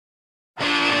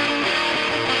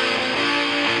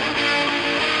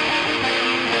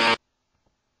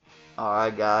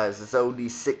Alright guys, it's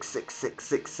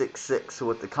OD666666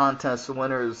 with the contest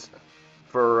winners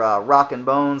for Rockin'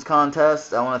 Bones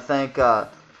contest. I want to thank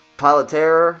Pilot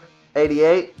Terror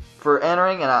 88 for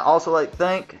entering, and I also like to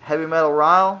thank Heavy Metal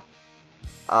Ryle.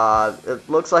 It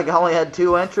looks like I only had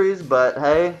 2 entries, but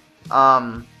hey.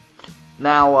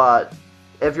 Now,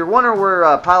 if you're wondering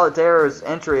where Pilot Terror's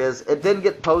entry is, it didn't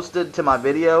get posted to my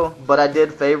video, but I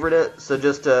did favorite it, so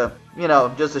just to,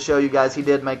 just to show you guys he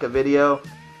did make a video.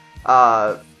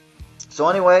 So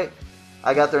anyway,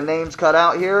 I got their names cut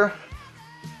out here.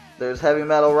 There's Heavy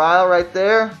Metal Ryle right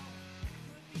there.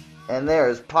 And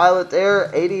there's Pilot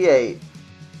Terror 88.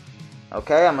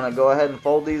 Okay, I'm going to go ahead and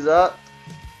fold these up.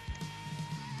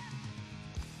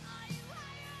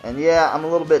 And yeah, I'm a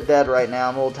little bit dead right now.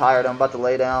 I'm a little tired. I'm about to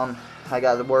lay down. I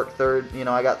got to work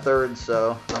I got third,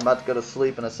 so I'm about to go to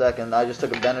sleep in a second. I just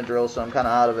took a Benadryl, so I'm kind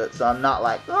of out of it. So I'm not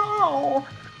like, oh.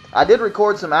 I did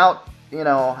record some out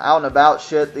and about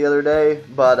shit the other day,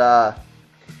 but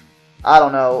I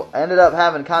don't know. I ended up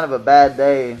having kind of a bad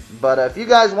day. But if you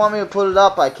guys want me to put it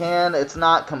up, I can. It's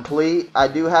not complete. I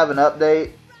do have an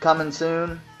update coming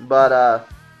soon, but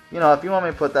if you want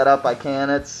me to put that up, I can.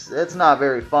 It's not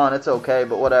very fun. It's okay,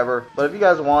 but whatever. But if you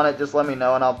guys want it, just let me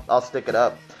know and I'll stick it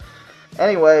up.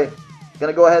 Anyway,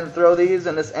 gonna go ahead and throw these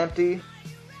in this empty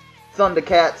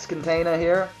Thundercats container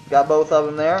here. Got both of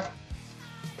them there.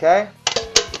 Okay.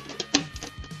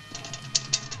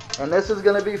 And this is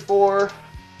gonna be for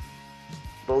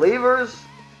Believers,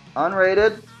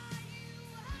 unrated.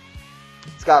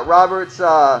 It's got Robert's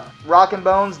Rockin'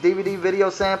 Bones DVD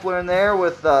video sampler in there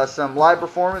with some live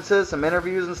performances, some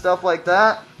interviews and stuff like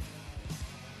that.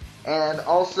 And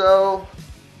also,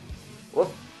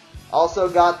 also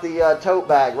got the tote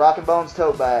bag, Rockin' Bones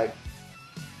tote bag.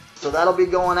 So that'll be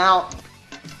going out.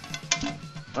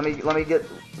 Let me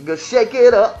go shake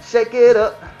it up, shake it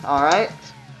up. All right.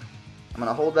 I'm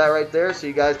gonna hold that right there so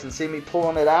you guys can see me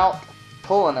pulling it out.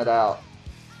 Pulling it out.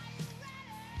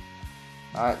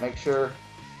 Alright, make sure.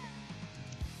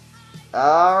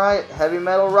 Alright, Heavy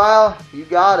Metal Ryle, you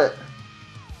got it.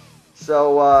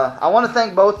 So, I want to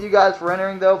thank both you guys for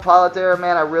entering, though. Pilot Terror,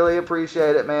 man, I really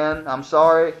appreciate it, man. I'm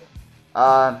sorry.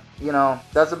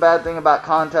 That's a bad thing about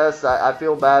contests. I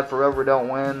feel bad for whoever don't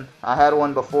win. I had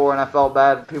one before, and I felt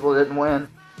bad people didn't win.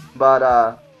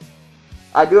 But,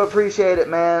 I do appreciate it,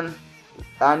 man.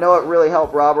 I know it really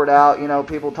helped Robert out,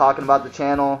 people talking about the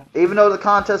channel. Even though the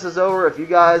contest is over, if you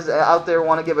guys out there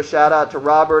want to give a shout out to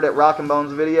Robert at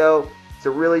RockinBonesVideo, it's a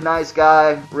really nice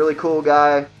guy, really cool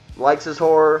guy, likes his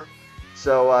horror.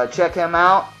 So check him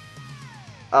out.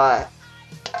 I'm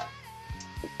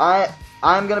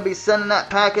going to be sending that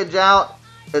package out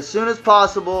as soon as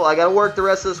possible. I got to work the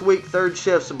rest of this week, 3rd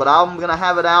shifts, but I'm going to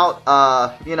have it out,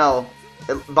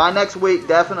 by next week,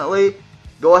 definitely.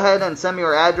 Go ahead and send me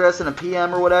your address in a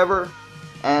PM or whatever,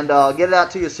 and I'll get it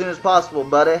out to you as soon as possible,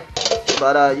 buddy.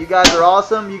 But you guys are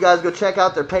awesome. You guys go check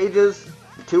out their pages.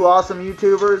 2 awesome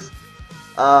YouTubers.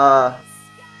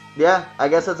 Yeah, I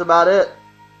guess that's about it.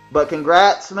 But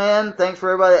congrats, man. Thanks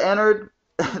for everybody that entered.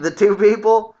 The 2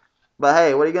 people. But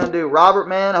hey, what are you going to do? Robert,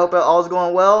 man, I hope all's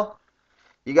going well.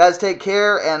 You guys take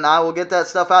care, and I will get that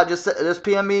stuff out. Just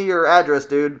PM me your address,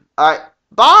 dude. Alright,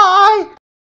 bye!